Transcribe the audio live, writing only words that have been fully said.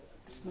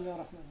بسم الله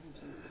الرحمن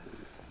الرحيم.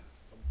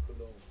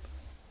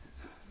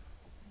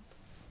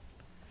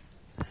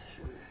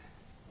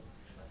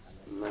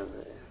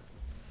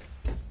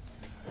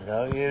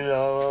 لا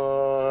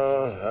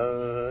إله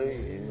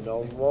إلا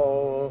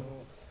الله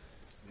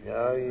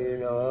لا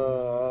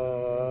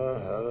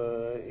إله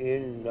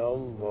إلا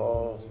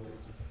الله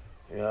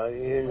لا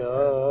إله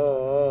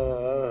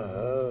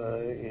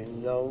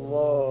إلا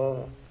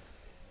الله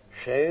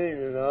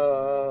سيدنا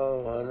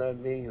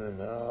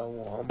ونبينا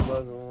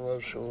محمد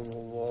رسول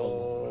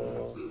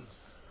الله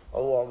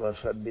اللهم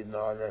ثبتنا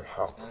على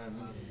الحق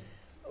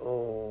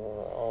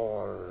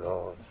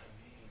الله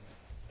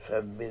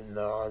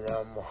ثبتنا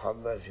على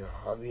محبة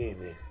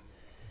حبيبه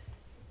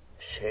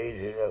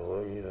سيد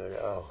الأولين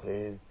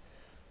والآخرين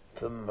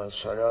ثم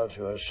الصلاة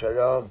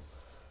والسلام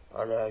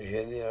على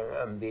جميع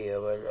الأنبياء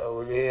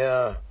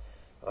والأولياء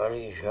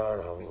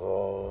ورجال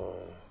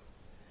الله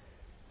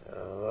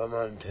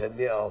ومن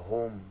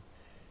تبعهم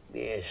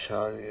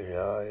بإحسان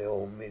إلى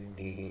يوم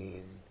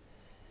الدين.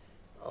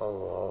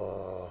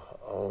 الله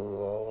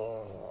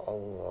الله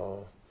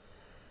الله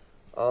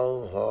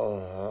الله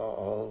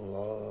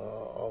الله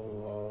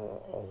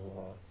الله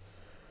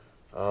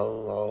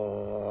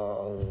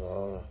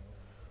الله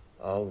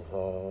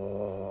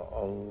الله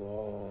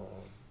الله.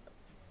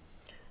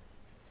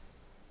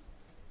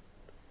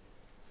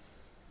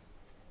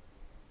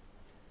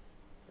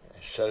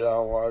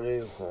 السلام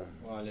عليكم.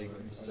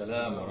 وعليكم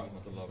السلام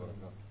ورحمة الله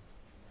وبركاته.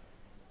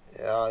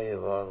 يا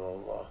عباد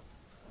الله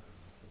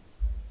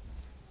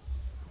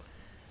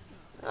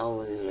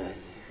أعوذ بالله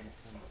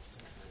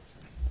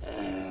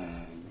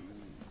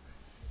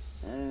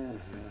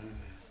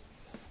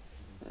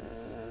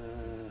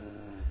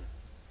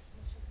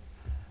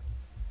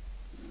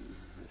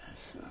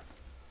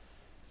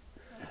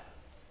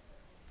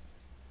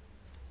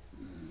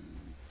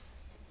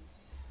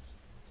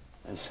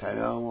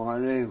السلام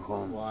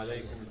عليكم.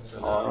 وعليكم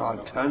السلام. Our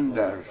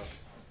attenders,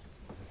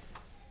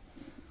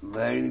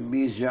 very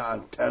busy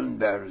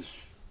attenders,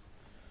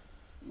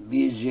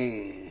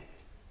 busy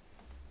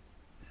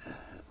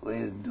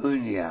with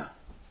dunya,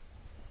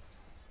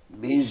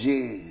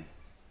 busy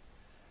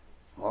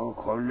for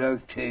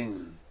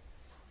collecting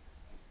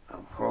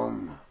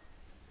from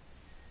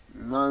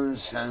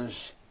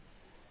nonsense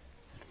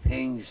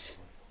things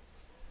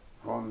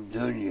from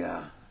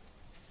dunya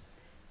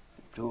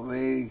to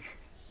make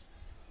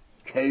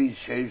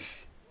cases,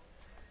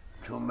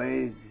 to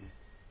make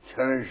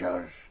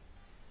treasures.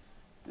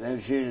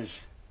 This is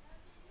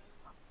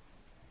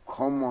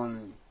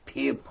common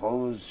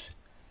people's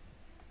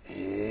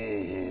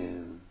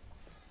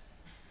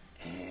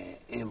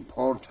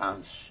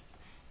importance.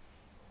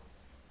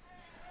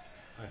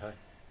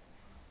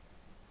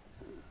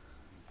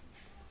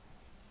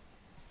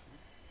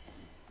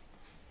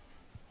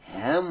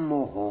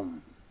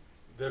 همهم,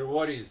 their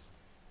worries,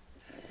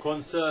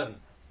 concern,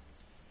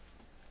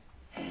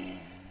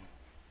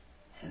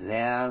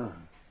 their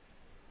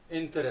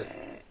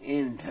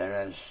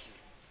interest,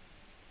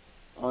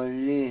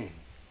 only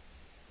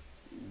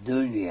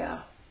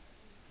dunya.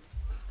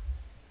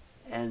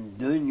 And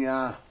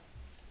dunya,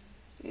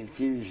 it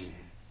is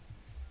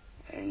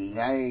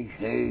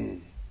like a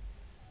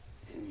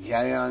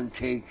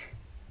gigantic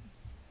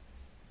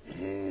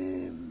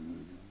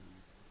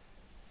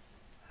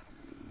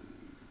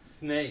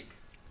snake,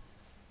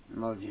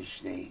 not a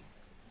snake,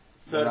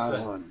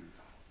 serpent,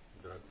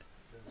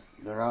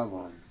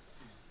 dragon.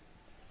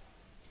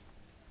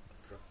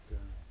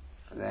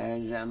 There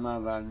is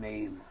another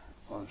name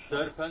also.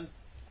 Serpent.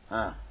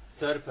 Huh?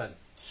 Serpent.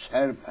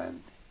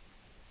 Serpent.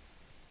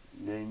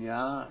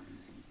 Dunya,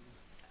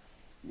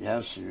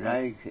 just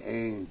like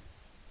a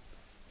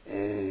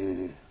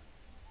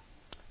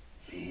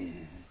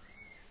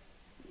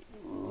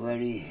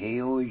very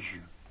huge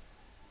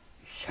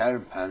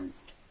serpent.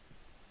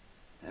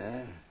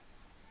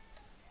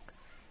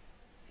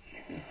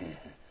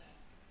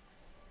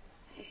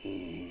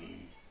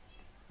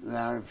 We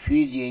are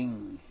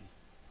feeding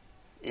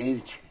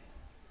it,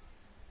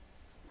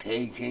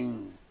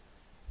 taking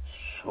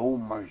so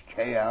much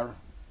care,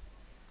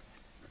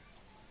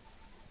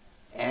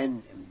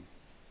 and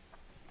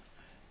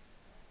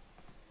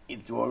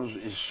it was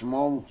a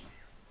small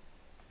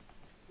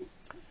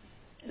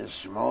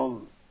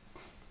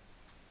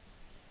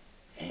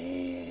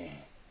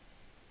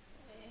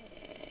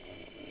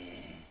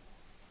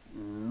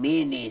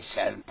mini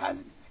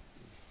serpent.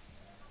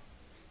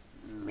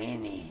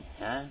 Mini,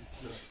 huh?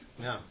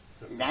 Yeah.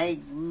 Like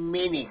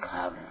mini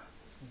car.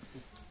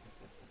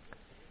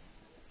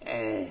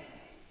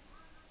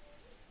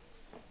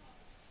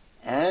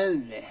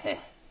 And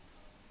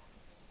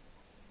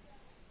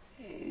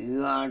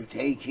you are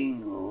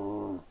taking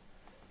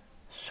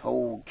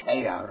so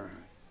care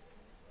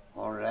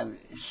for a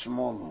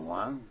small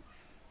one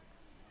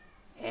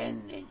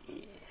and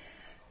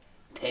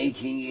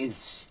taking its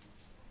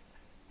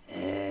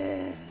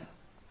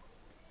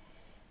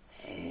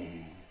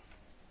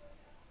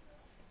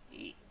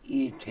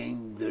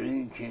eating,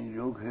 drinking,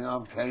 looking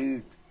after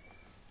it.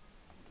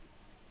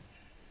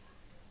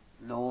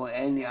 No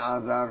any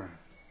other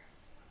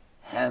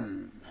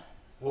Ham.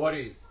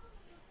 Worries.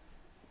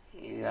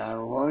 You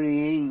are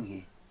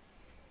worrying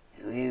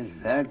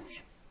with that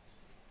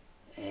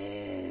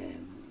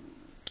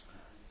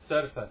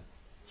Serpent.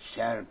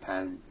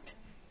 serpent.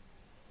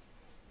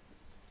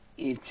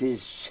 It is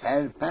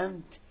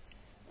serpent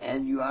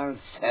and you are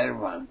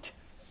servant.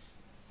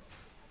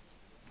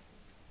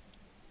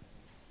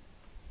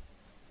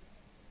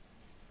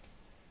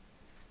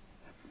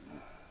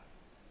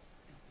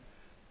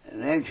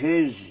 That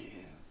is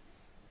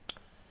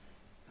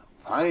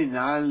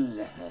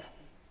final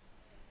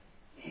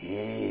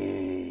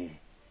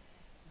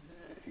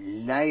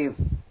life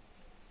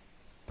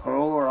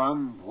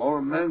program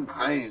for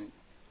mankind.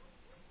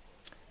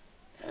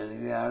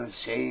 And we are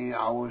saying,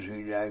 "A'udhu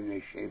billahi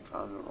minash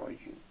shaitanir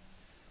rajim."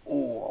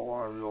 Oh,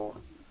 our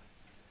Lord,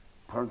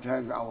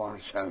 protect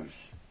ourselves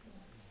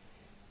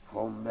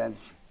from that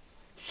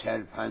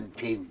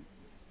serpentine.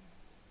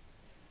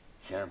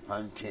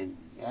 Serpentine,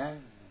 yeah?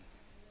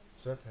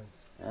 Serpent.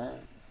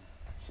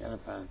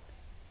 Serpent.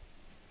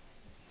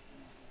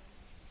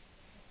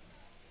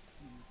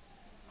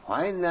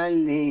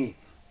 Finally,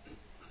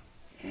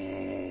 we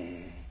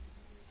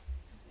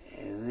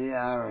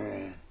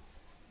are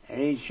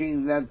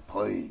reaching that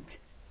point.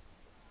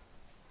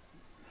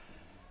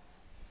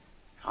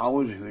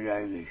 أعوذ بالله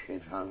من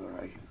الشيطان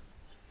الرجيم.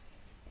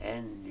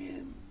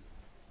 And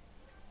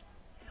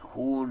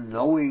who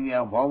knowing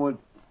about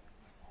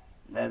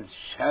that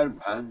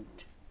serpent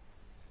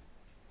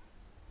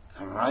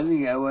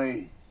running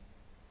away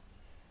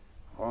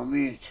from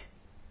it,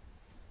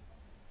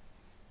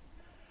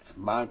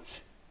 but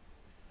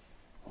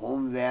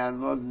whom they are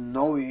not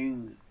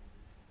knowing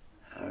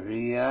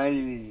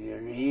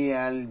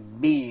real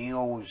being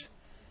of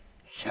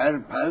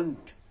serpent,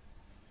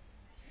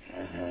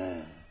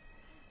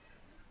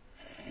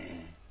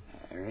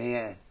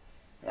 they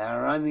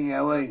are running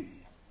away,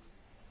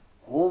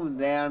 whom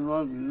they are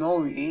not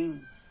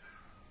knowing,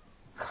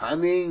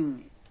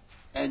 coming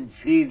and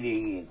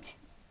feeding it.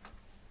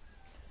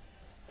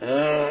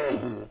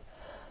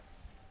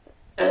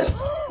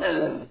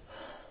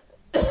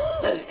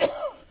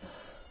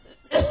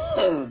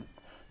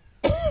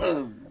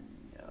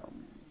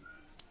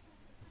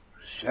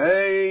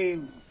 Say,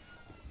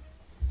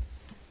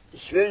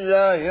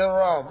 Bismillahir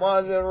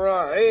Rahmanir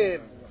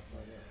Rahim.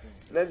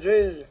 That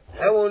is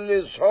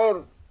heavenly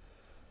sword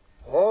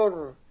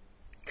for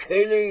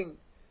killing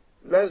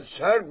the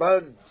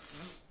serpent.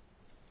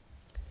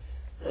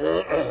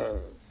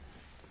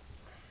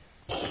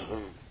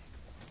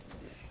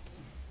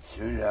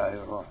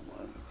 Bismillahir Rahmanir Rahim.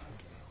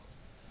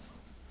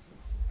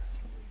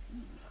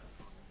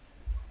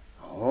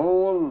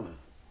 All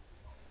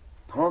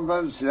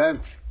prophets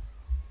that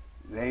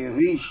they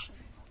reached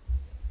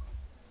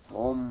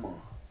from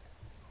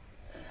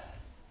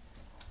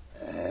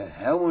a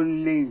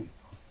heavenly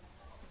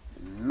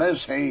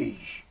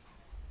message.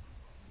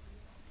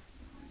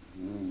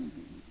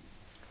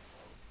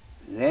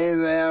 They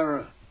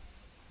were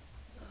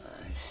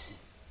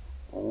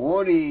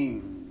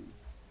worrying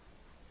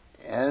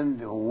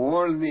and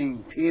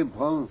warning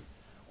people,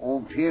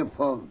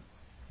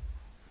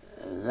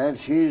 that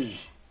is,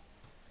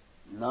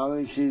 now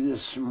it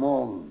is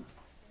small,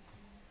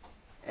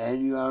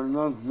 and you are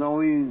not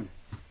knowing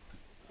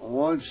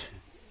what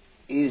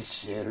is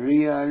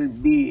real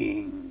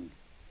being,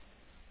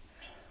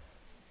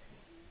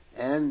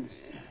 and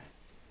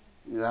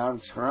you are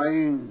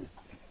trying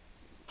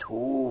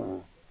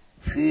to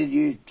feed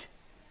it,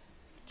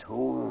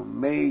 to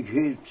make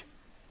it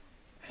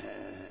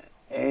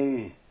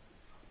a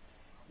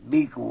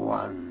big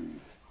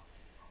one,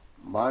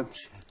 but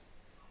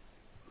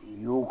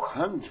you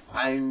can't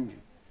find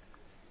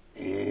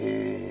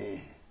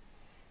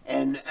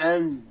an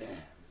end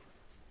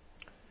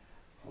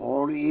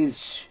for its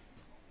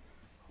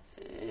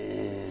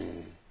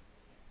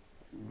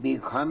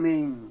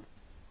becoming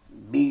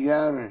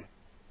bigger,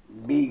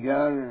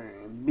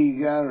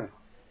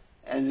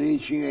 and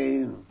reaching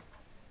a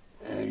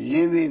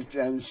limit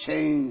and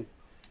saying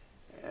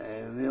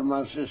we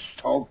must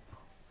stop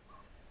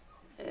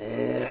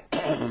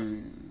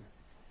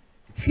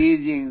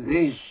feeding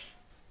this.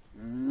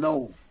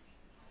 No.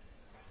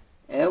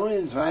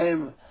 Every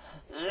time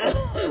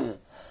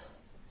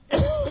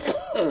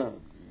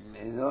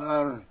you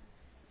are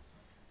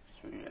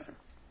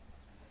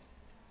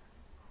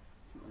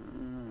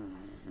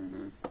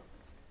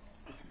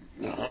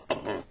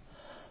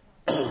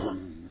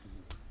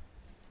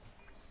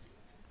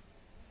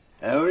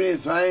every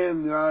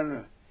time you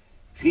are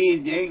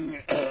feeding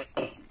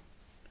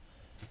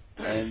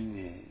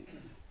and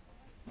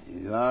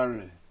you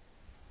are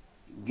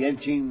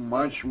getting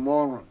much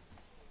more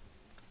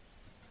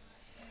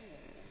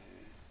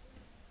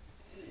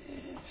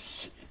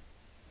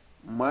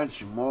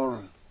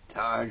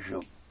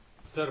ta'ajub.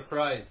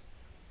 Surprised.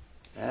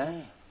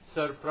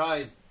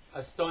 Surprised.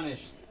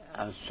 Astonished.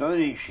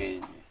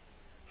 Astonishing,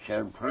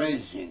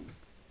 surprising,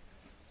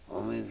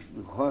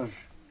 because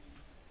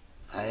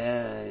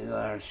you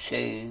are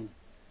saying,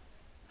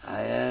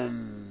 I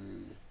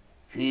am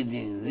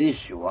feeding this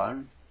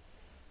one,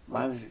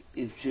 but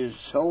it is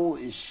so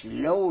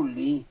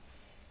slowly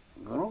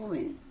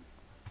growing.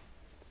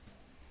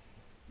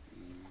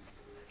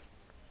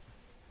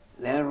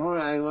 Therefore,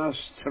 I must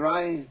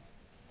try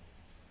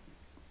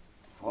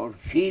for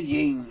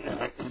feeding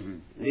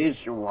this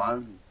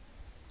one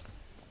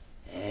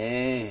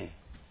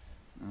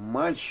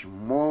much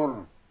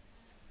more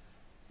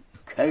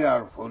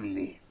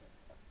carefully.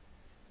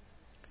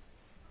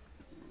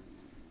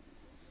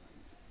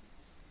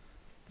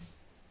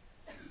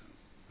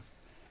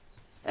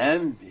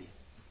 And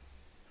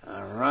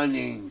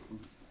running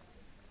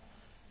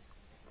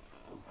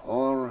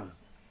for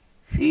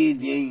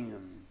feeding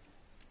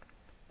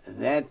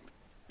that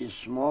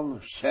small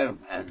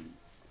serpent.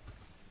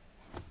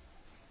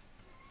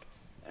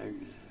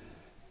 And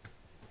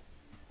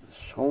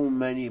so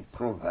many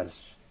prophets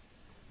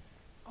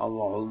of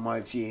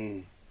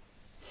Almighty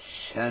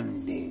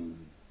sending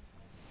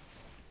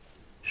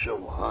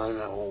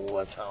Subhanahu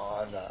wa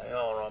ta'ala,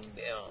 Ya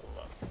Rabbi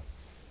Allah.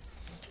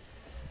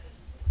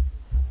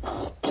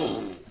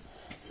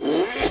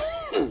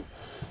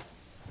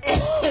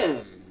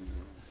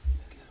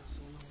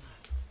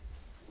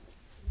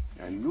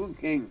 And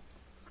looking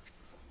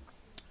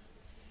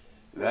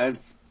that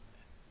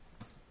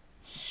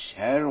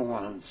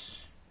servants,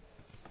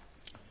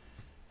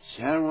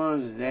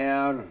 they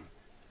are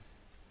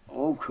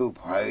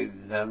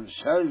occupied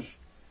themselves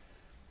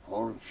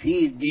for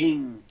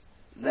feeding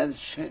that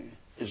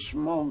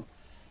small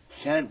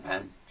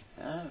serpent.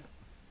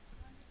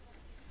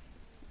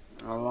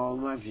 Allah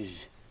Almighty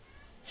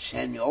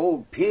said,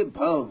 "Oh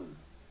people,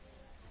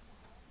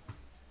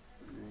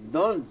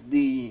 don't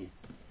be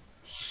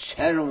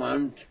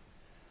servant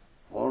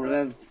for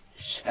that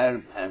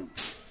serpent,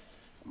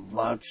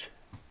 but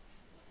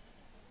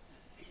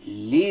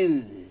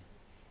live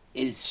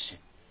its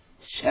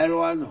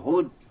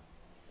servanthood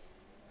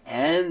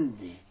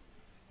and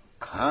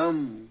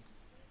come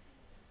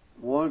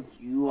what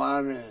you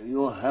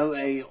have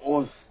a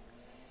oath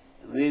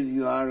with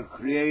your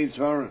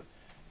Creator,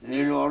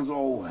 the Lord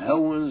of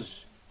heavens,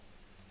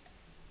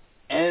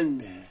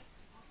 and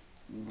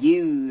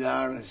give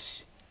your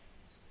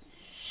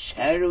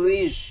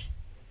service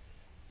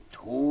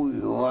to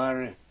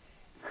your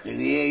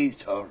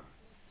Creator.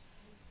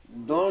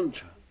 Don't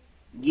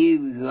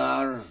give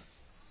your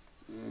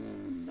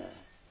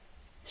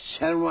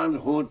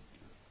servanthood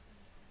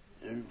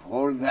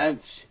for that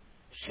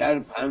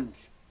serpent.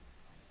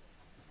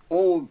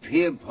 O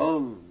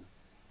people,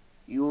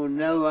 you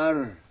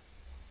never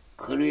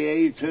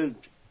created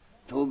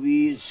to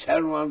be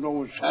servant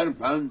of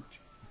serpent,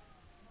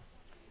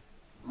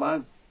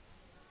 but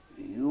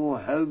you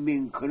have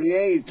been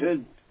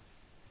created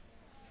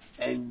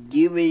and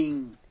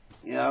giving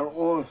your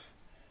oath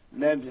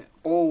that,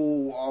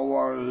 O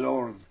our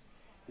Lord,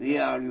 we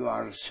are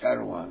your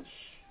servants.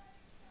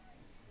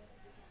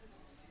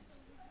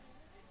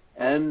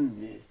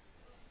 And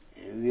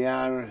we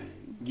are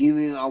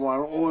giving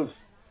our oath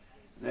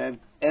that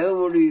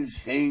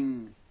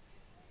everything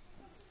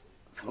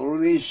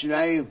through this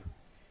life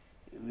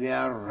we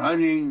are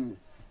running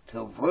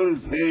to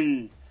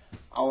fulfill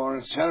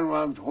our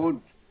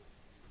servanthood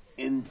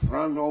in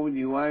front of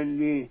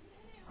divinely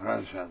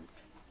present.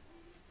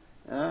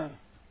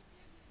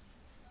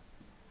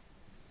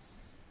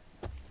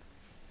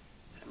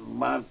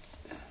 But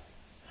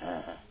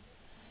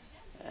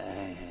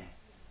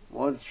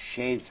what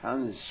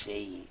Shaitan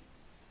say?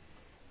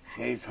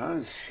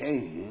 Shaitan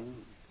saying,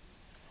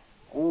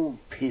 "Oh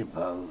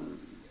people,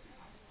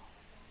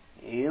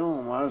 you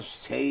must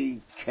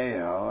take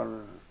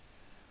care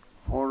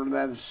for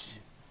that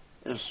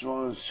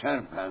small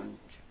serpent.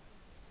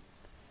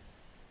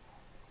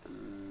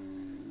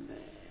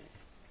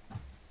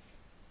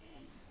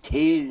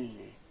 Till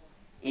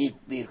it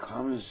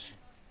becomes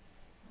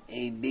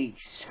a big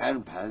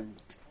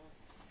serpent,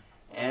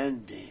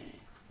 and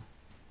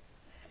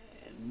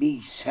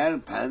big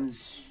serpents,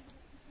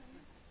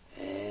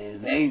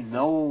 they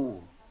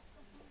know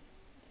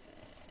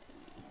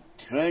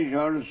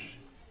treasures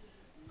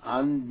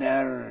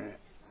under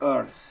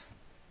earth.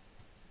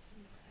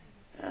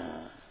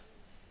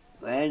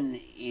 When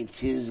it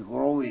is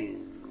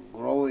growing,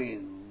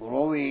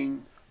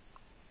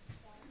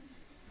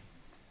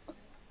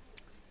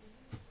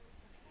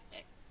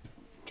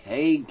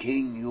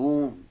 taking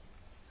you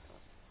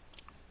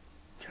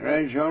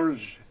treasures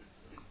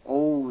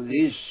of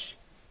this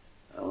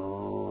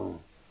world,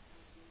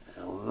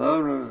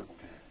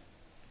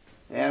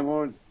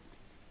 therefore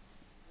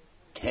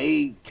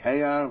take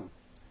care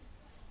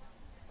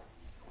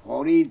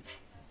for it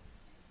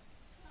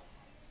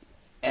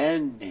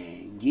and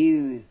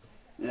give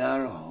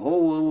your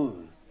whole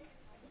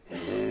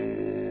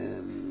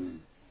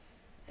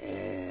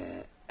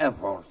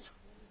effort.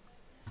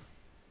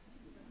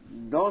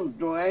 Don't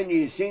do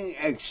anything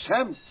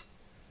except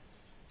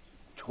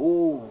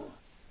to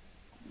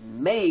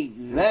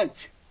make that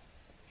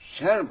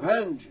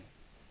serpent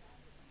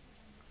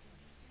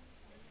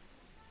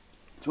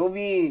to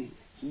be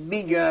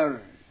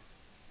bigger,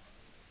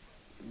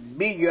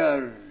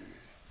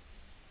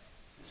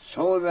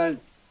 so that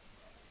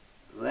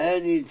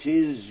when it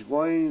is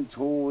going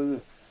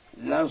to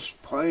the last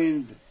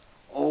point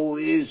of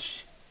its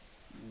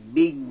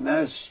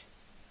bigness,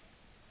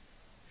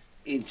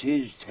 it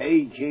is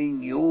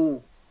taking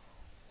you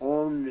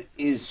on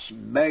its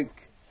back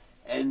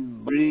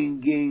and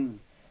bringing,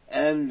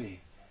 and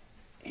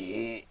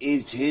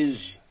it is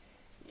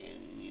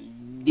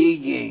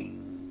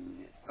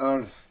digging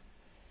earth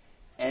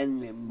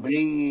and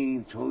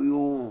bringing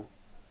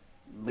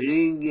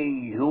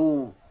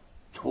you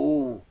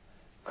to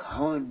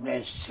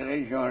countless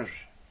treasures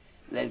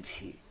that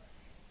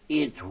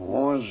it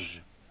was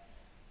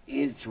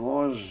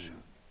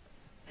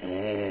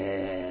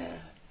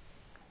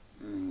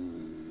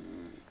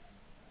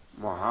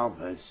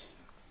Muhammad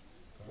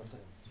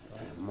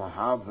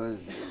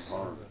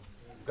for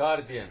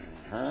Guardian.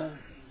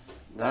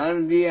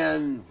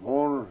 guardian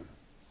for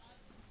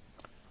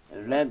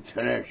that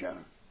treasure.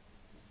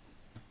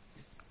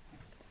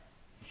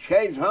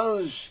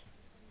 Shaitan's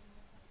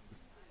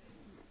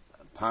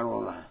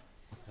parola.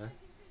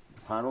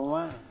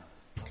 Parola?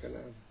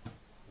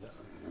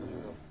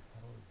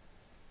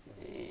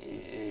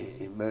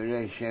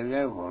 Böyle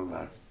şeyler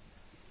varlar.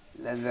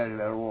 Ne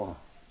derler o?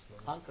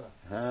 Panter.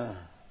 Ha?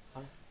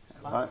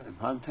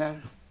 Panter?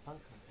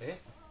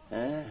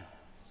 Eh?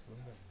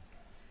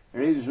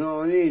 Reason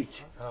on it.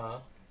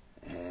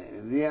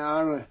 We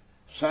are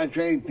such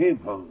a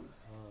people.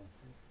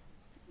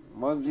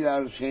 What you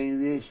are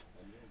saying is,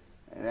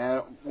 they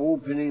are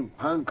opening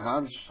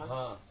pancards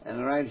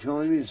and writing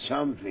only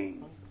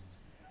something.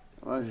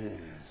 What is it?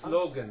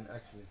 Slogan,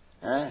 actually.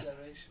 Huh?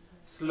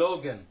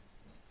 Slogan.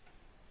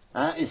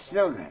 It's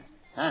slogan.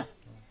 Huh?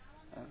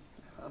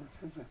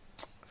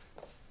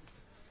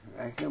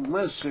 Like a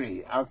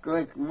mystery.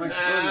 Like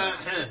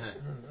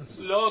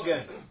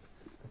Slogan.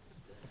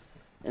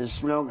 A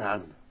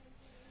slogan.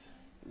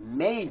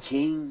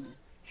 Mating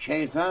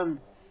Shaitan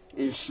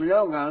is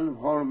slogan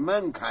for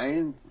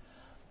mankind.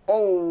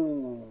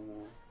 Oh,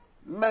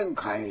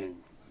 mankind,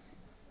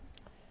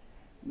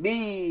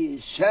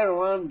 be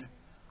servant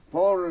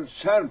for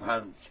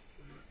serpent,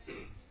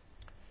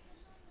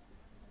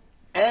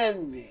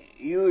 and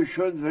you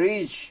should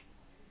reach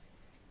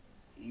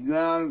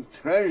your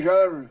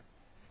treasure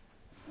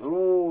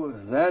through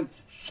that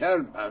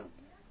serpent.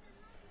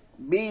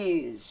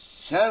 Be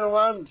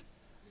servant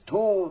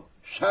to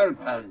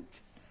serpent.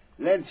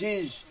 That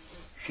is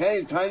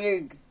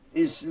Shaitanic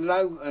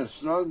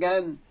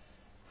slogan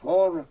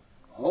for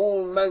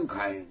whole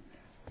mankind.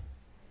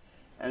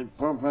 And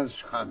prophets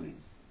coming.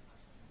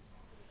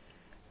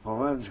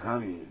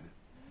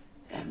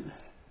 And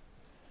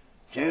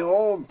say,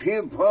 oh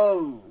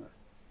people,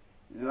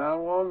 you are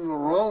on the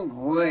wrong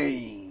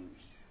way.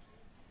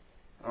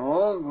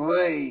 Wrong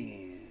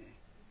way.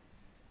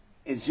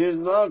 It is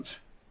not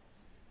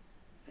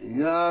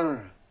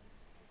your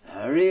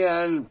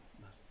real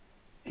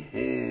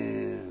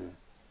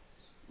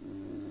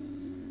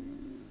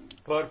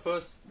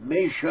Purpose.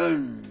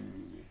 Mission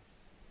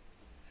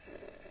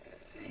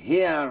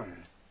here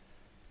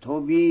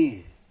to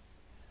be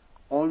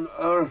on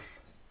earth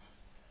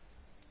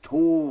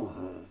to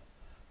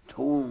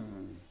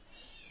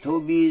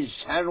be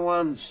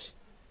servants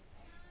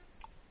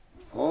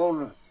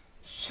for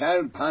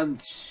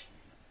serpents.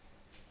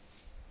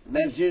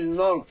 That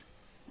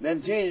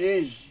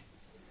is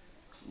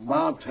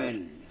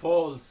battle.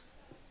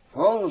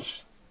 False.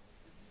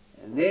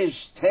 This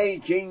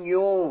taking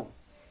you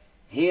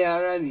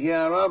here and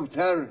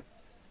hereafter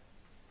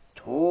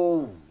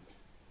to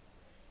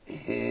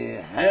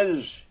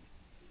hell.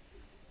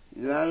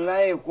 Your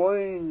life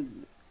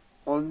going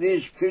on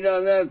this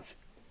planet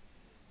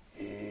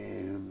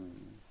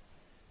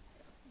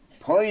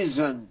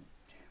poisoned.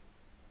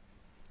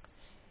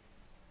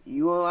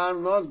 You are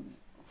not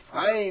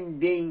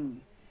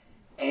finding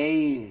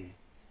a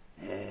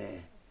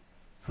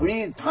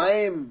free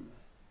time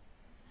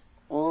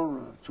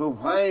or to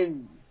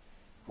find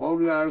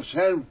for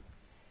yourself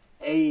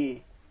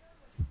a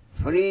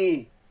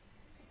free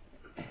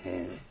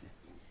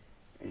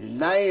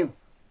life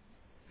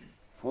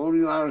for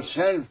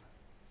yourself,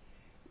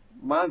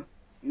 but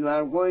you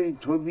are going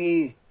to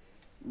be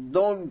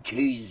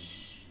donkeys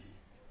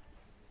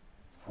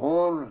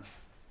for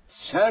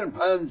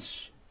serpents.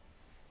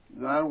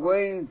 You are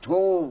going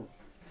to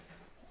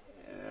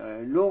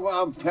look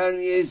after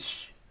its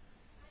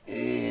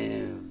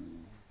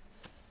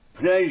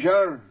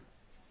pleasure,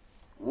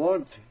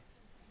 what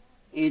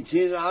it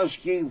is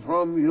asking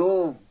from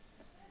you.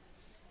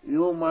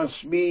 You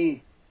must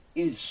be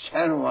its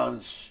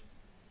servants,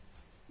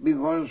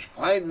 because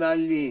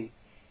finally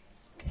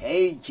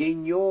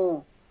taking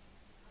you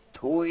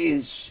to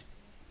its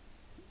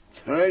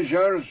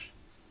treasures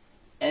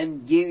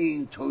and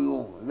giving to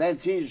you.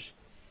 That is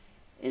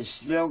a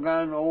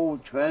slogan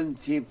of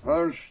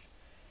 21st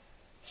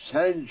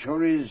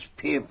century's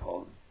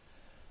people.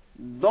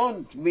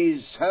 Don't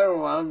be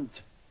servant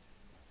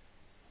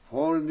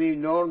for the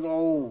Lord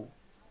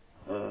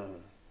of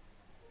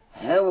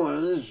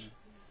heavens,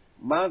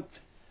 but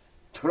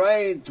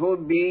try to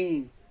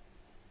be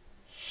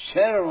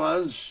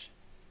servants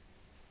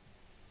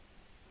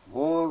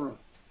for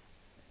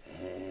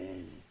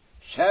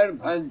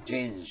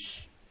serpentines.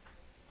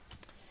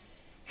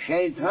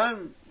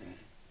 Shaitan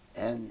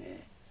and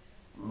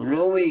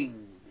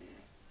blowing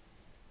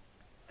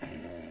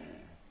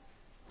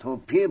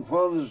to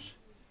people's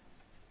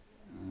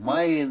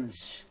minds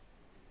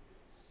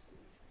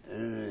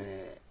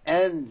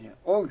and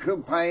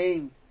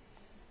occupying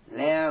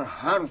their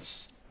hearts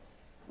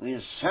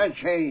with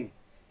such a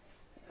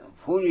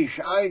foolish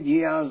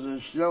ideas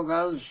and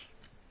slogans,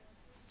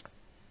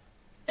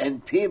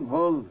 and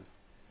people,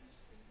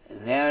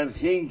 they are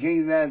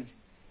thinking that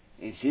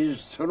it is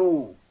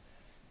true,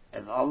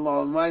 and Allah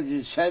Almighty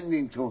is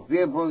sending to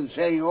people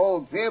saying,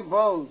 oh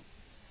people,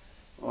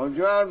 what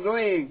you are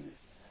doing?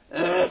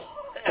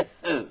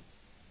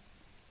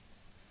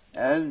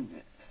 And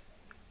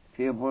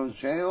people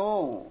say,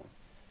 oh,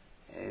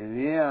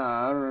 we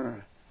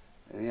are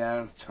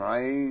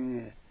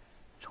trying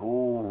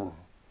to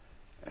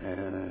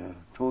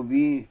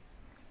be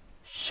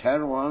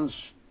servants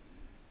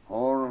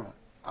for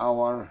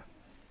our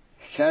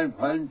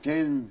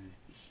serpentines,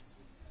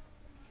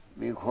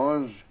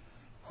 because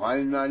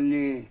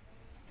finally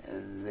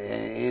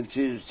it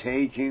is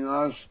taking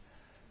us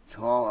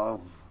to our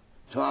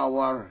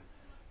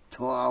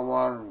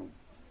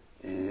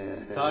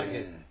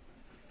target,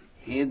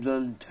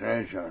 hidden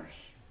treasures.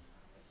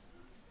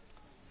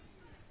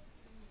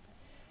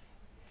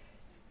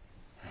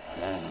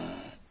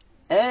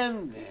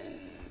 And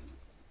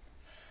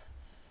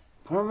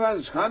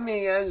prophets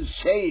coming and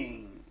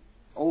saying,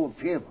 oh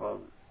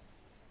people,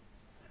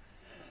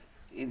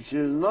 it is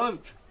not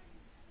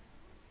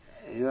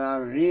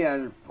your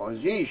real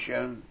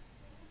position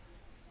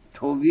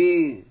to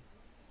be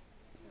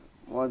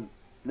what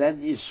that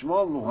is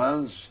small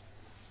ones,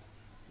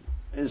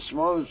 a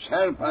small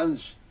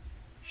serpent's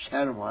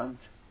servant.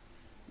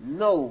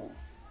 No,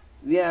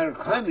 we are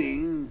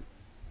coming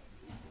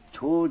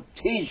to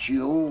teach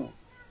you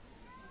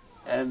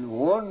and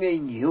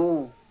warning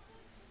you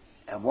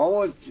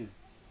about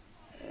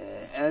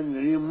and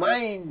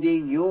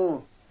reminding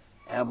you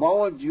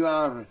about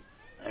your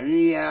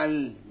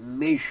real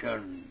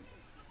mission.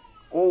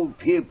 O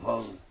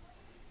people,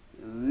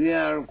 we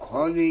are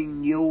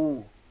calling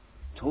you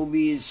to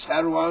be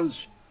servants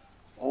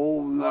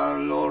of our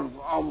Lord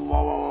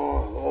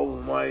Allah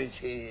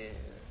Almighty.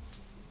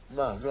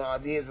 نحن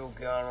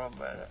عبيدك يا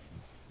ربنا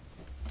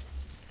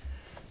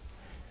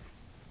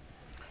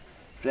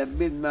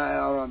ثبتنا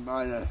يا رب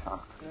على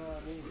الحق.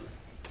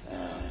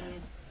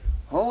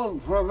 Whole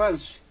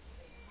prophets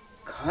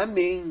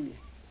coming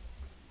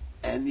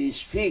and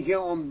speaking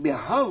on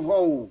behalf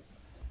of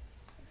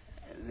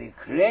the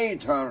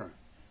Creator,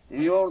 the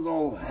Lord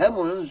of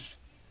heavens,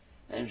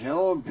 and say,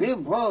 oh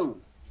people,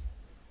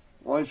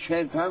 what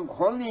Shaitan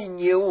calling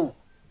you,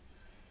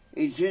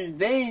 it is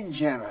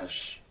dangerous,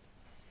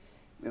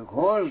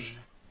 because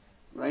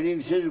when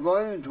it is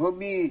going to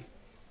be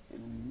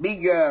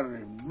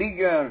bigger,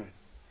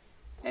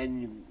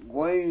 and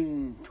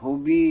going to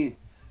be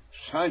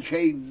such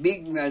a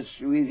bigness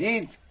with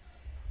it,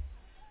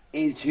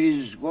 it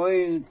is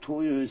going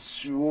to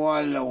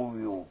swallow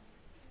you.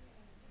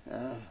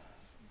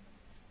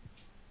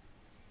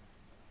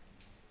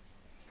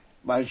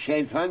 But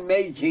Shaitan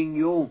making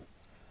you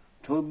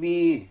to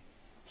be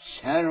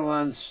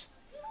servants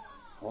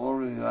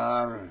for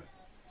your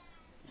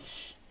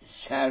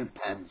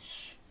serpents,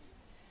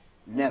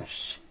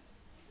 nafs.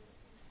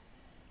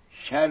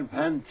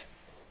 Serpent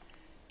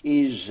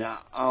is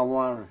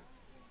our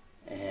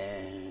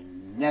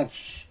nafs,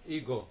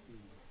 ego,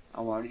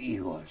 our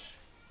egos.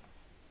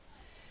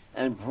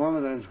 And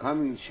Prophet is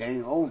coming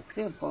saying, oh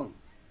people,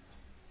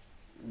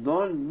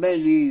 don't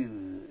believe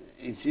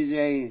it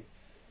is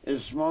a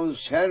small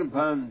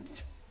serpent,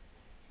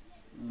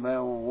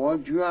 but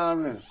what you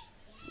are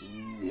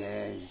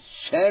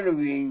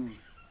serving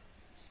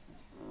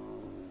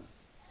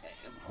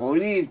for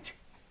it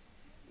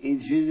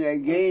is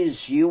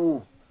against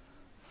you.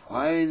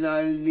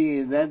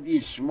 Finally, that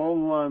is small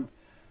one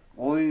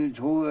going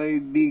to a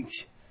big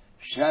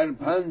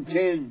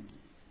serpentine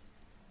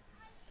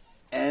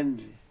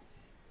and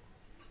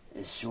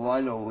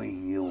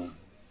swallowing you.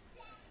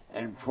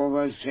 And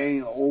Prophet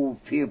saying, oh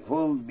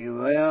people,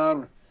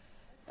 beware,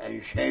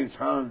 and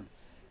Shaitan,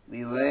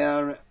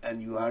 beware,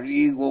 and your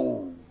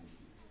ego.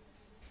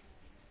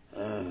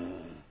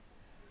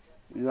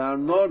 You are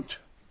not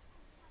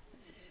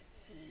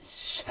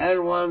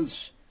servants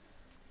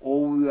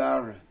of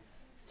your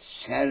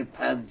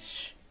serpents.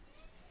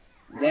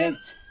 That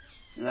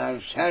you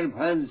are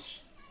serpents,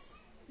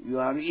 you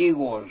are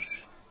egos.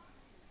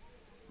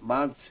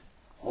 But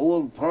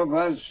whole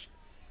prophets,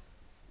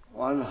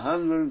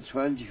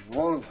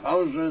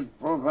 124,000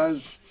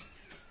 prophets,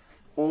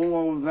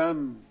 all of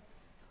them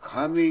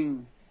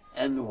coming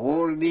and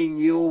warning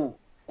you,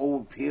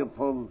 O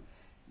people,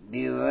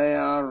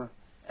 beware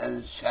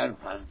and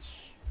serpents.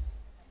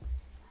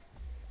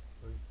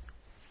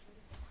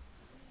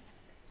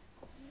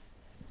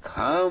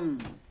 Come,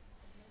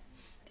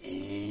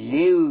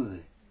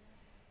 leave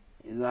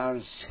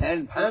your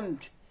serpent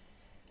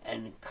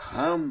and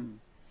come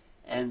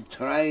and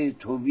try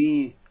to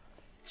be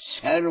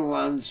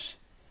servants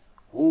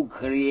who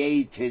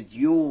created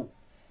you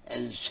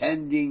and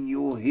sending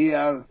you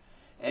here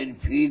and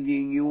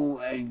feeding you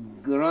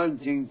and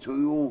granting to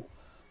you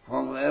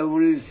from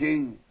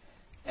everything,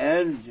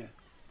 and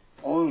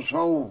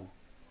also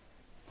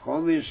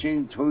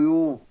promising to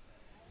you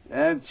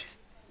that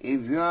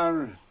if you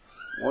are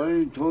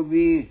going to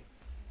be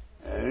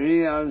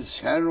real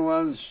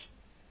servants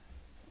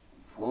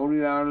for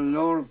your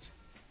Lord,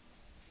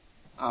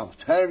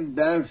 after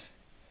death,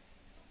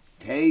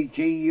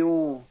 taking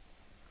you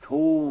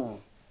to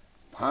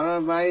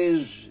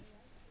paradise,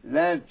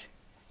 that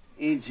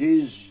it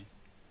is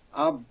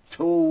up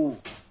to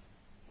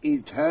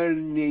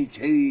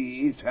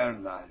eternity,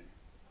 eternal.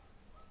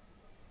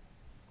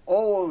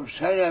 Oh,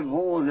 Serpent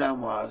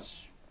Ulamas,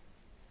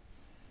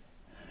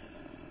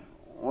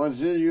 what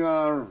is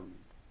your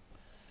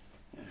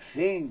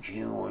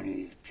thinking on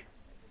it?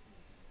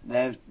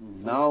 That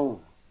now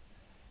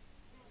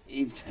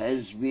it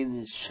has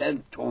been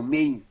said to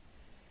me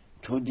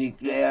to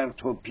declare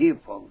to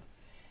people,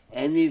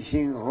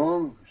 anything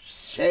wrong,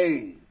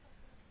 say.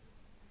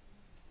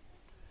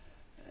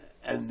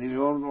 And the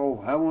Lord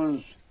of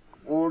Heavens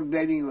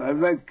ordering a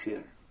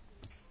vakir.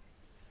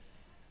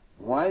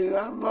 Why you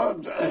are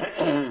not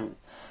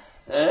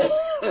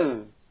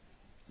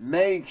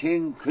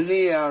making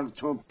clear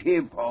to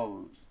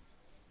people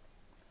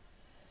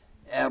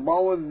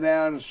about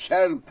their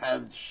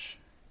serpents?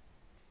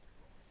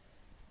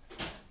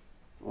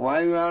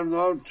 Why you are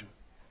not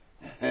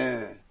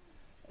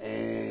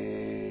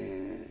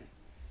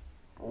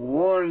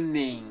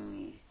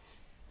warning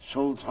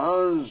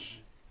sultans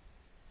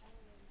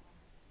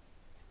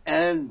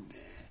and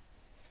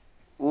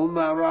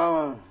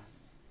umara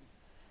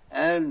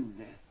and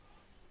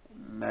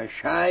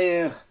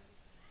mashayikh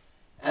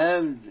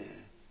and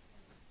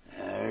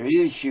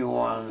rich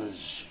ones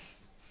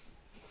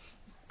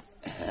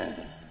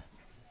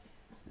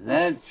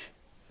that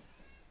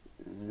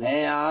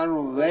they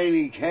are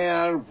very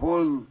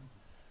careful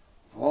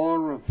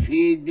for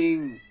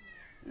feeding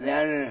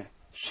their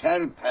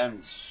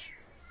serpents.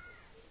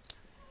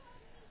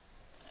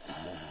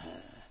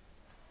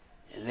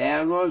 They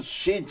are not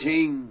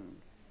sitting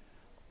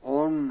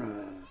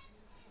on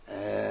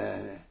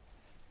a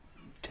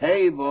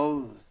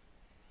table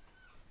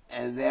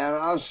and they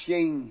are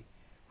asking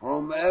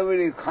from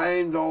every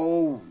kind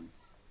of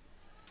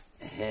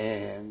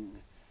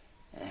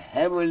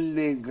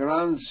heavenly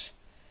grants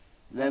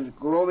that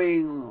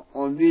growing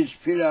on this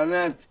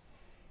planet.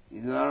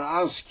 You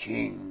are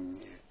asking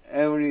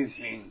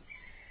everything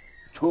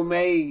to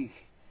make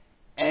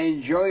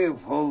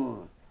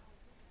enjoyable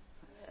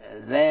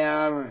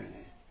their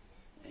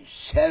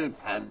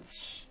serpents.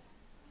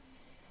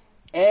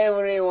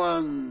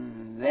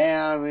 Everyone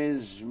there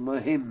is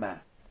muhimma.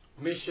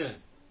 Mission.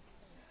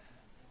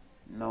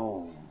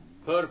 No.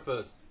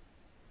 Purpose.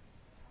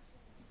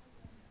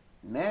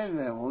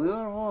 Nerede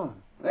buyur mu?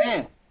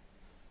 Ve?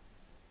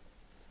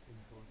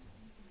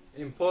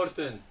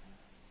 Importance.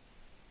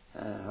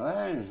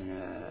 Where is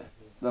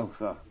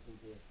doctor?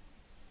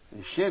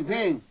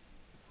 Shipping.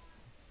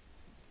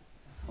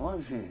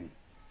 What's it?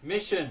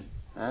 Mission.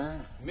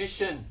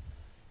 Mission.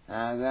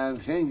 And I'm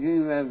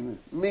thinking that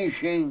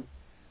mission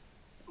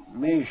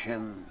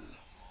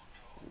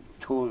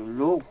to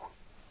look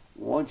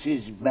what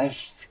is best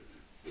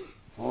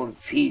for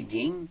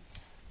feeding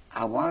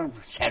our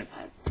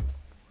serpent.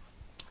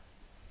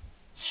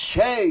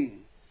 Say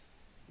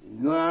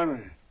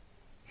your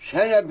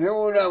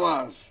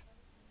Serapeudamas.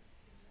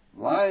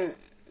 Why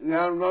you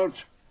are not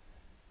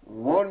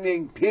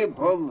warning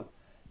people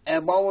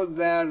about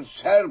their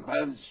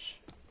serpents?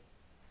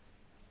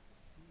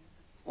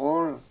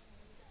 Or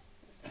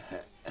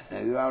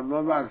you are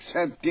not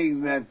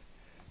accepting that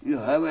you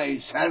have a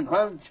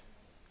serpent?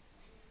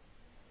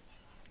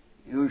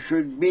 You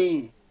should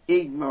be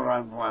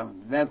ignorant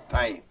one that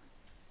time.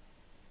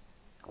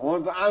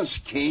 Or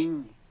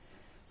asking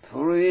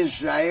through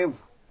this life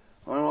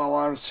from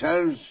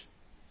ourselves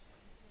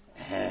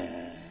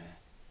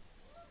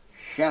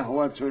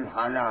shahwatul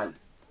halal.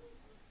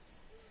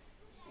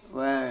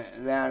 Where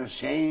they are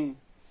saying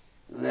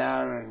they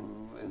are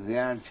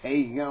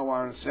taking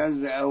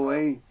ourselves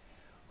away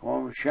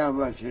from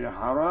shahwatul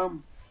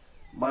haram,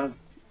 but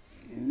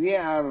we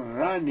are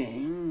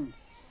running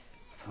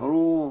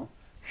through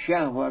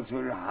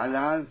shahwatul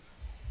halal,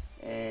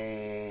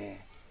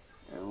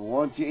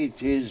 what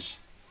it is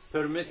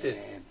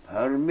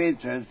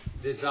permitted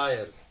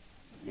desires,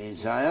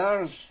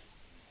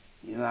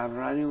 you are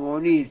running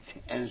on it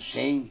and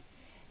saying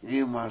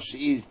we must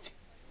eat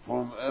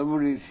from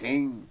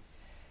everything,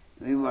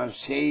 we must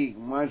take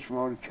much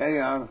more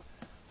care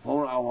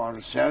for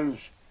ourselves,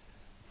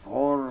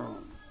 for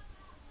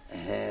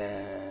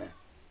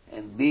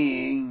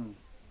being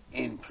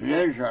in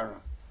pleasure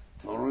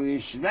through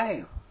this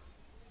life.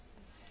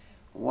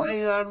 Why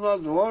you are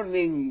not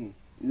warning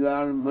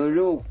your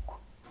muluk,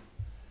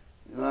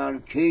 your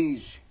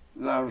kings,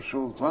 your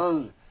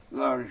sultans,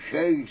 your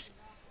sheikhs,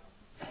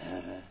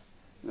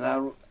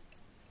 your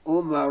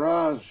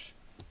umaras,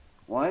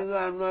 Why you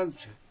are not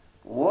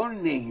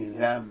warning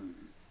them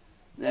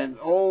that,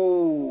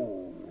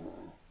 oh,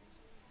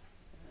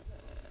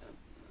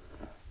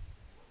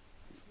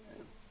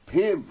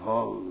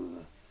 people,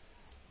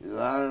 you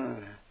are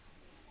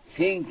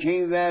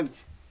thinking that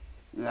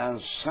you are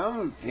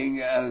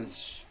something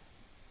else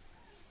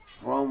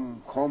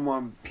from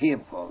common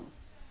people.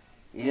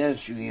 Yes,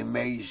 we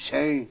may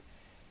say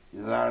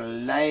you are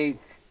like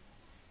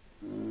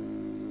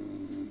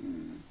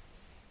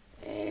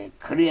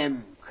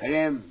cream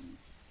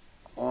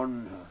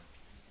on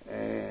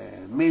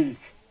milk.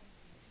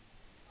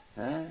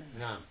 Huh?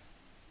 No.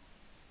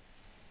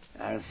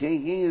 Are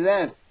thinking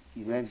that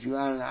you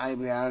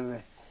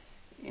are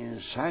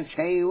in such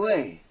a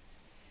way.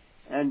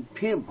 And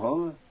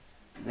people,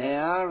 they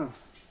are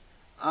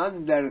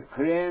under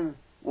cream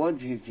what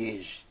it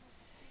is.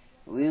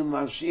 We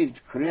must eat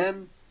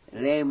cream,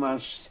 they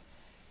must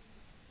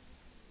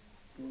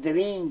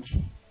drink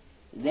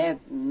that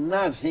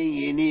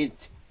nothing in it.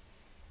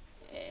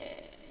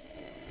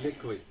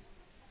 Liquid.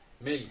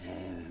 Milk.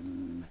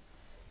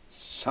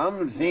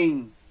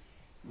 Something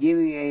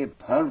giving a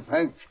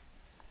perfect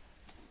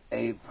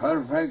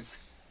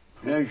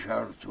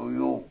pleasure to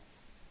you.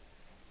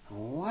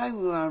 Why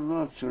you are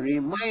not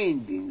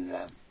reminding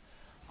them?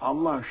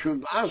 Allah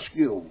should ask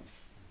you,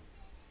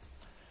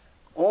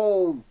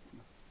 all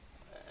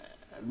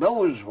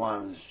those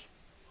ones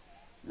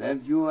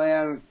that you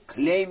are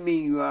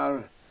claiming you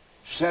are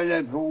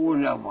Salaf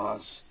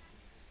ulamas,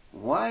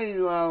 why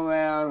you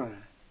are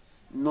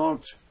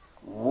not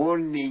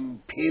warning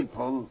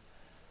people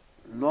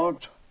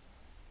not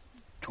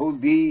to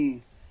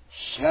be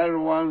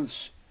servants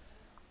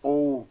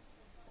of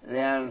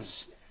their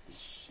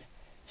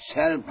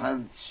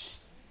serpents?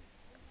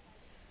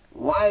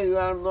 Why you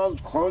are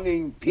not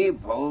calling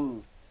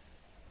people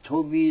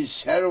to be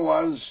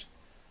servants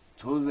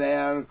to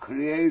their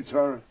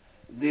Creator,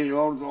 the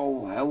Lord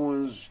of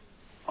heavens,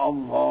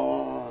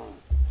 Allah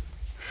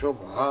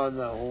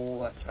subhanahu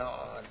wa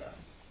ta'ala?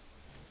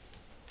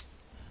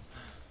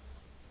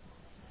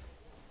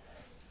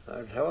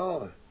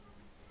 So,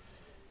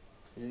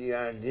 you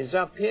are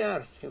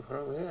disappeared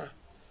from here.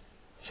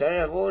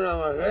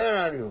 Salafuna, where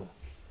are you?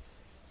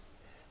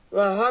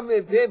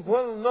 Wahhabi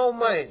people, no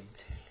mind,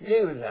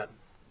 leave them.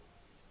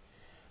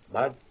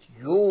 But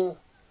you,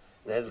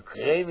 that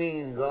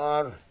claiming you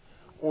are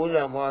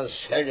ulama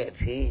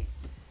Salafi,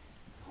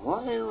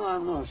 why you are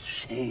not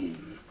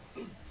saying?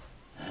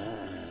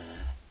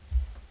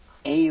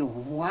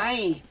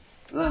 Why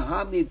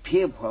Wahhabi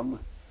people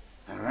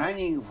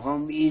running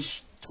from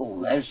east to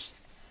west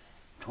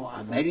to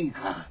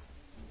America?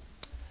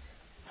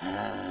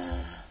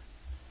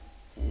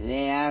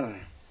 Their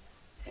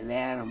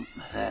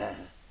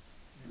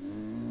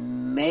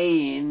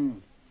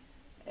main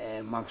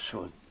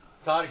maqsood,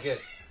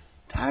 target,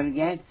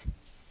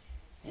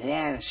 they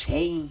are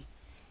saying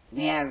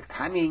they are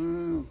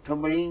coming to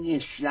bring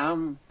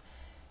Islam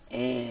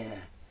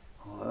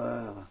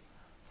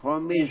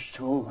from east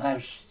to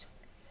west.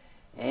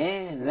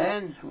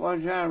 Then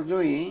what they are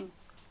doing,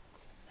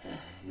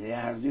 we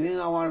are doing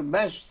our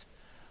best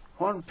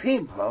for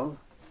people.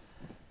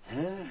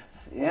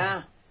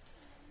 Yeah.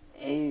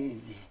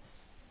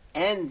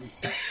 And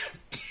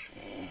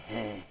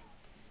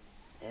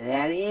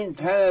their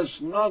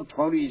interest not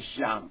for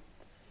Islam,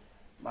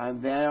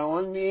 but their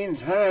only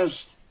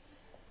interest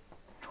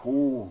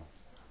to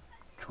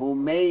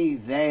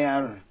make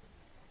their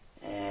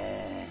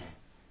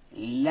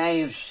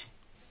lives,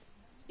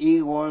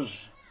 egos,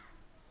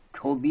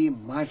 to be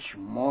much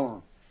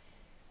more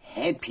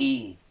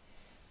happy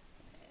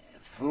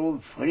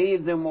through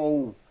freedom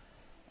of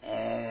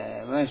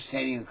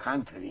Western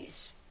countries.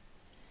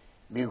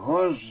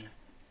 Because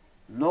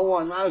no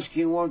one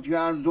asking what you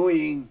are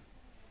doing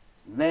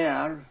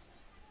there,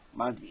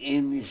 but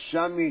in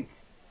Islamic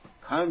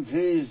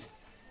countries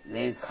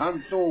they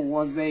can't do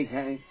what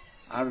they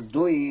are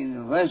doing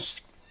in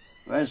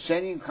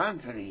Western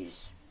countries.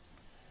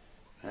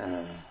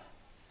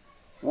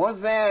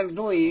 What they are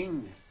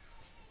doing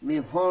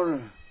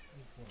before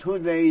 2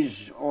 days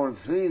or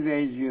 3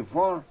 days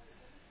before,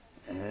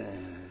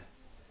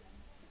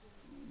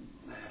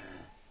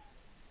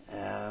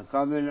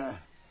 قبل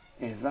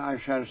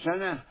 11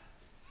 سنة,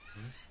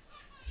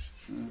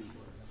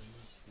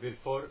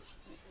 before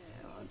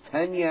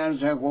 10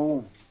 years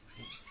ago,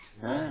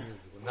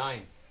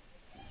 9,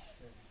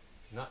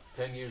 not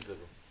 10 years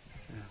ago,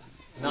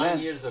 9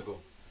 years ago,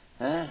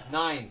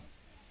 9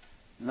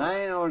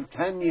 or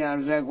 10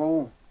 years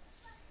ago,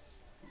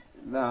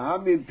 the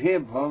Wahhabi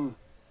people,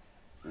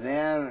 they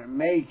are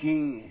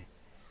making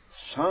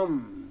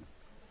some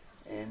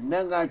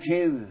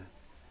negative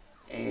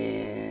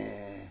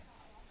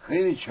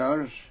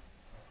creatures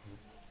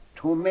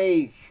to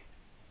make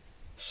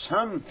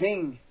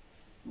something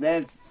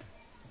that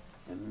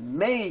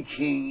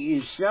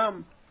making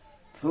Islam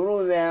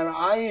through their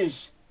eyes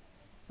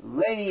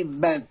very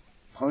bad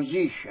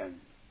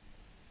position.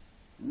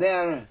 They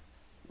are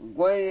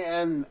going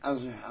and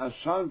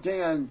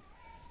assaulting and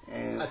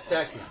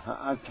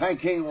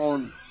attacking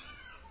on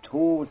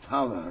 2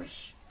 towers.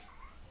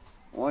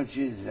 What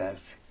is that?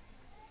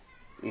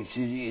 It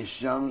is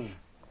Islam's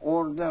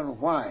order.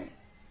 Why?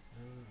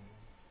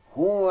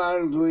 Who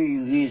are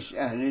doing this?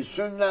 Ahl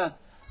Sunnah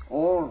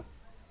or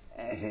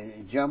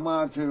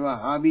Cemaat-ül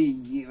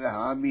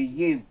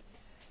Vehhabiyyin,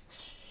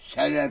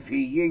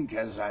 Selefiyyin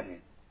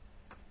kezalik.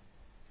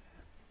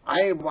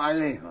 Ayıp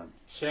aleyhim.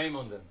 Shame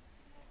on them.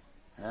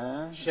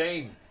 Huh?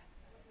 Shame.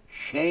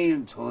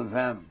 Shame to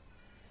them.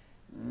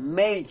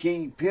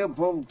 Making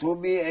people to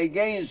be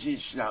against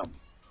Islam.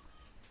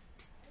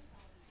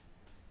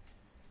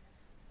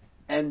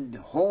 And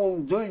whole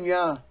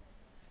dunya,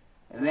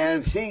 they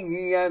are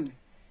thinking that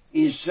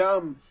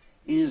Islam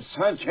in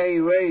such a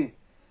way,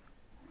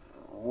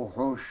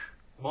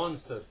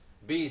 Monsters.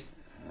 Beast.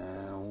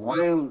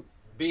 wild,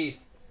 Beast.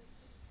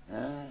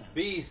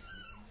 Beast.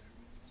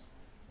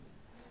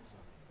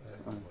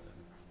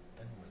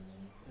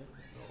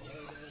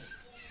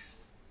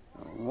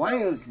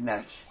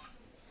 wildness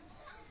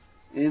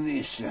in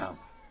Islam.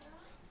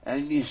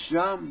 And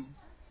Islam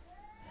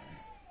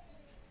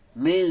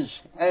means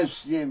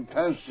Aslim,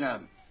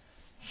 Taslam,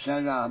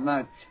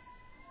 Salamat.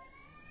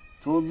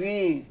 To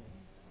be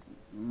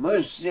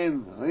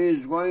Muslim, who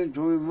is going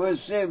to be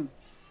Muslim,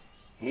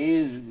 he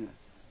is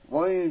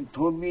going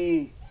to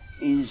be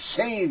in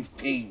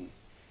safety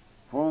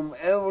from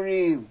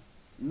every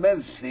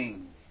bad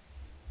thing.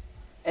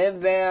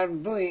 And they are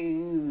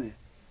doing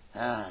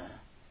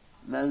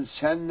من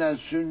سن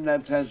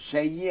سنة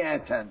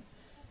سيئة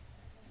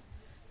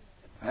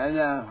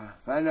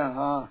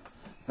فله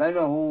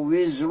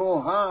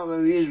وزرها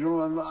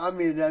ووزر من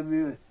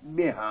عمل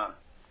بها.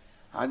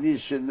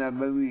 حديث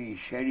النبوي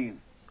الشريف.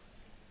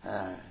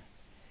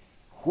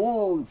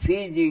 Who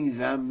feeding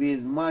them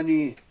with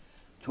money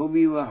to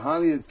be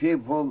Wahhabi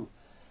people,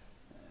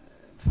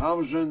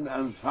 thousands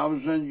and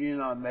thousands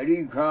in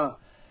America,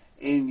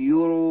 in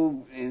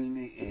Europe,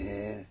 in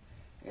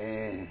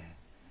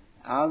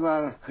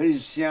other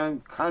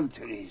Christian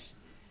countries.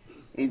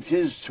 It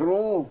is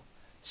true,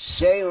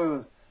 say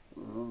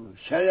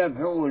Salaf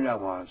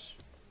ulamas.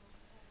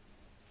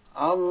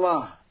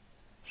 Allah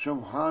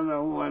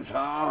subhanahu wa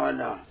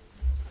ta'ala,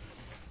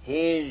 He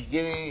is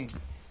giving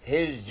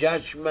His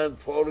judgment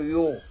for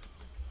you.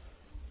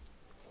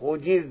 Who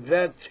did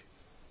that?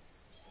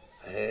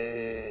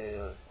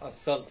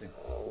 Assaulting.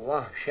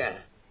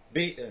 Wahsha.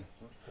 Beaten.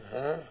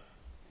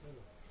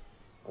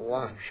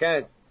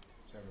 Wahshat.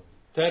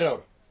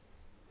 Terror.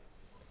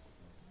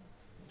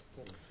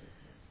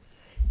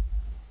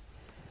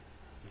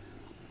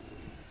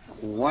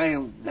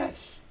 Wildness.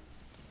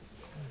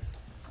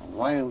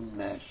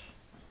 Wildness.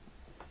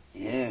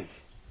 Yes.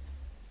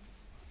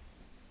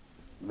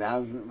 We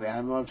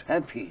are not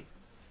happy,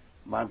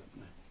 but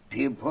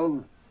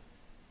people,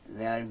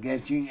 they are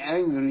getting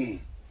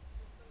angry,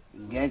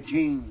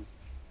 getting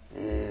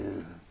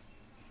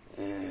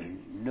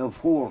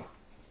nufur.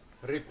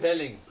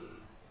 Repelling.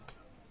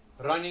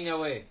 Running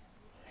away.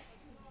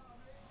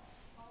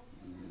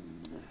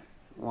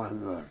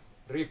 One word.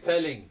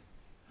 Repelling.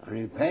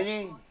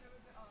 Repelling.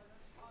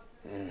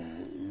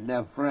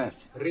 Nafrat.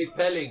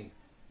 Repelling.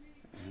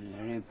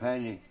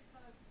 Repelling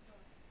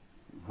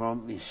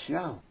from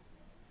Islam.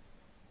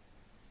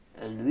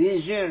 And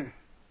wizard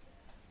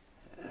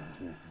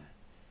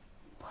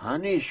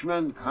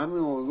punishment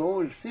coming on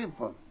those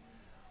people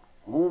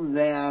whom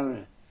they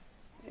are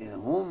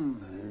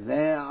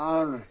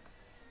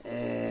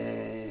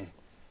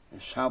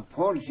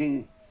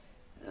supporting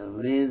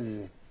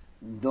with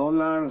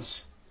dollars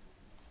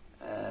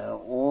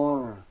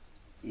or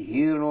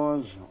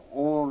euros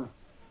or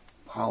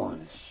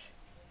pounds.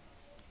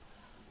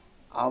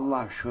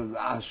 Allah should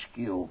ask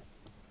you,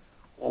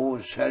 O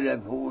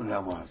Salaf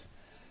ulamas,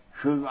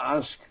 should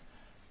ask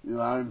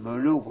your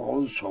muluk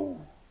also,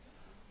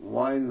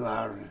 why you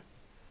are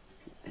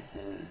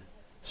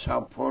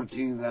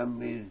supporting them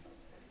with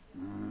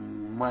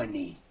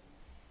money,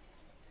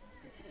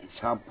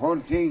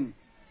 supporting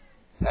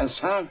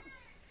fasad,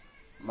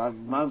 but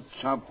not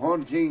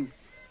supporting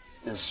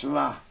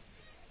Islah.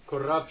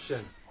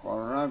 Corruption.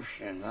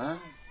 Corruption, huh?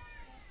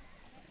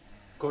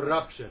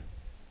 Corruption.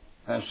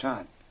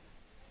 Fasad.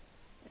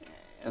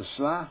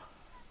 Islah.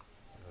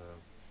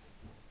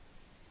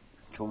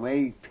 To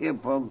make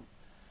people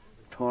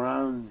to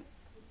run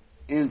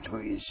into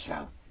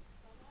Islam.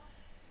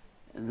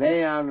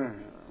 They are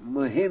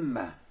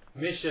muhimma.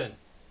 Mission.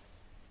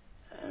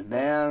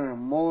 They are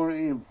more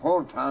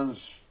important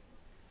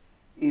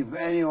if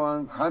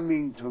anyone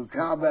coming to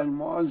Kaaba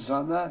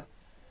al-Mu'azzama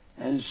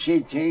and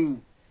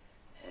sitting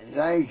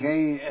like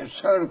a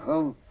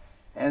circle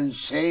and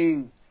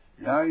saying,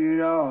 La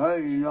ilaha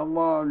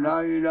illallah, La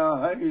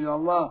ilaha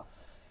illallah,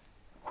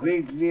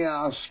 quickly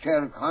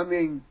asker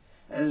coming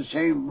and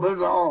saying,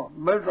 Bid'ah,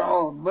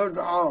 Bid'ah,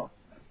 Bid'ah.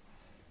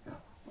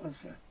 What's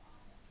that?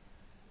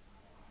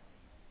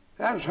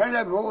 That's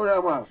Salaf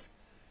ulamas.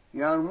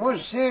 You are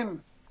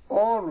Muslim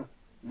or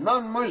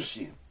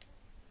non-Muslim.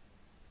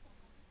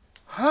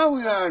 How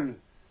you are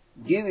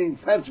giving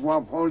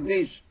fatwa for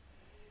this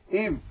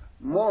if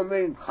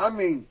mu'min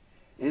coming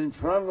in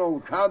front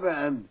of Kaaba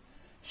and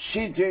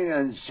sitting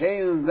and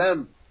saying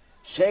them,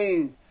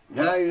 saying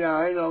La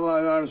ilaha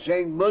illallah, are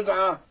saying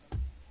Buddha.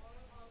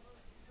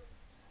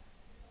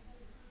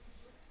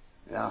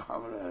 La hawla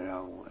wa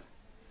la quwwata.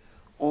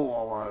 Oh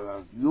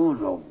Allah, you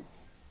know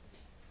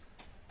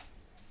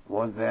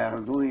what they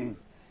are doing.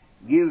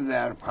 Give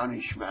their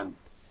punishment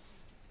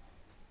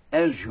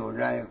as you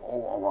like,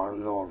 O our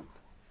Lord,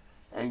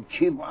 and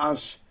keep us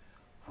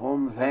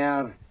from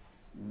their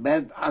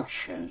bad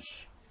actions.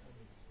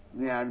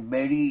 We are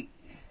very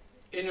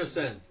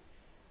innocent.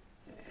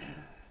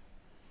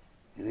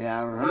 They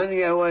are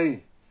running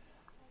away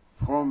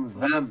from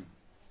them,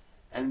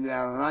 and they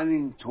are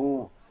running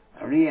to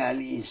real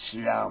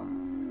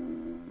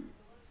Islam.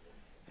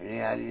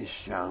 Real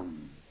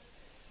Islam,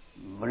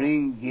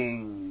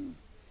 bringing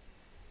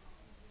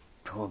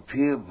to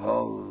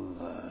people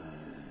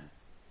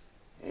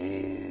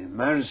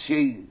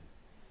mercy,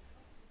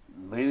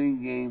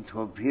 bringing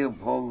to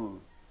people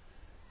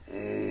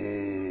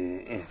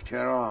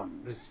ihtiram,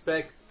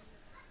 respect,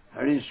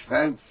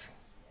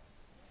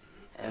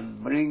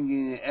 and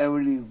bringing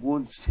every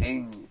good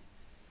thing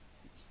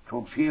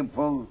to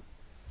people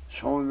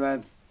so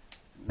that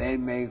they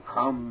may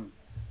come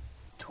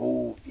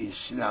to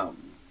Islam.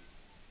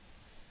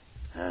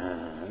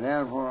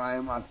 Therefore I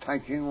am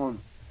attacking on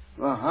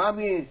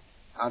Wahhabi,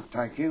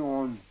 attacking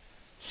on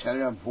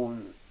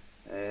Salafun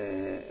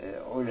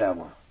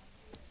ulama.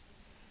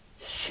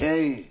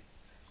 Say,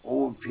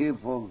 O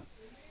people,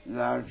 you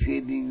are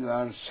feeding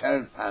your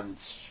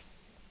serpents.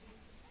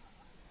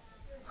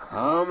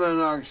 Come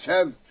and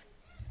accept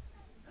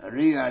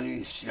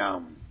real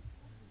Islam.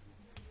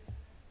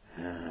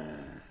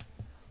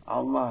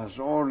 Allah's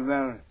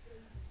order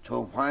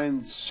to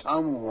find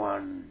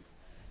someone.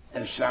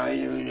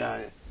 استعينوا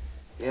بالله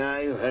يا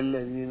أيها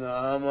الذين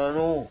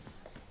آمنوا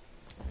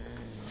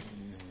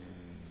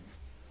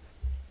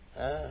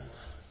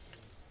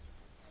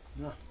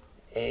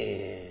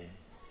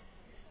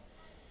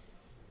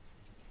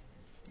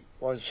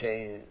what's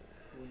saying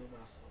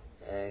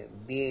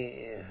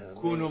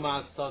كونوا مع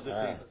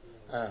الصادقين.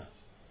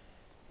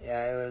 يا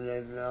أيها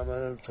الذين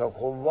آمنوا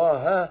اتقوا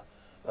الله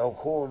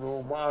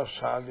وكونوا مع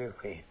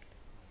الصادقين.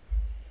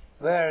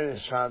 Where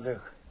is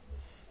Sadiq?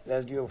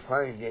 That you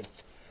find it.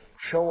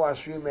 Show us,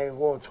 we may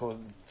go to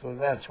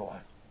that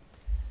one.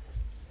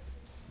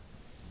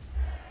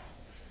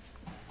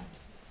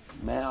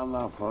 May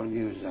Allah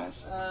forgive us.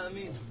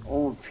 Ameen.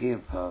 All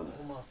people,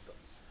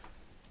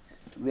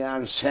 we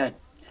are sad.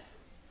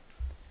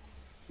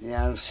 We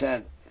are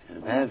sad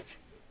that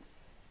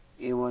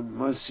even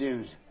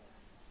Muslims,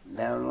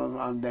 they are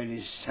not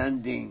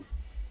understanding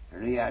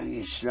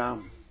real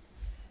Islam,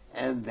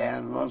 and they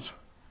are not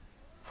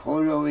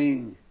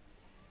following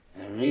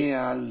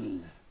real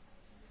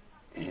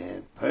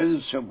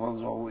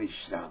principles of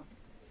Islam.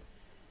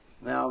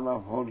 May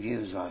Allah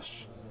forgive us.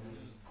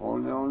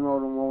 For the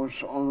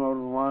most honored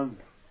one,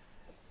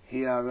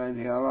 here and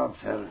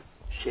hereafter,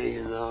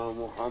 Sayyidina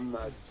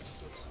Muhammad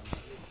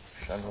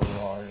sallallahu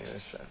alayhi wa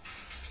sallam.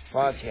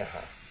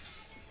 Fatiha.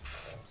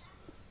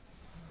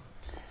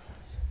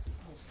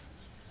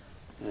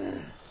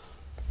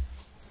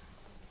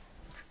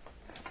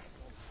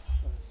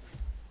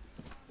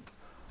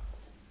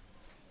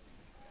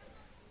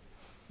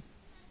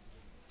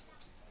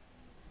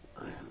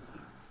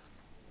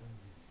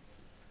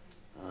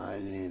 I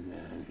need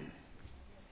that.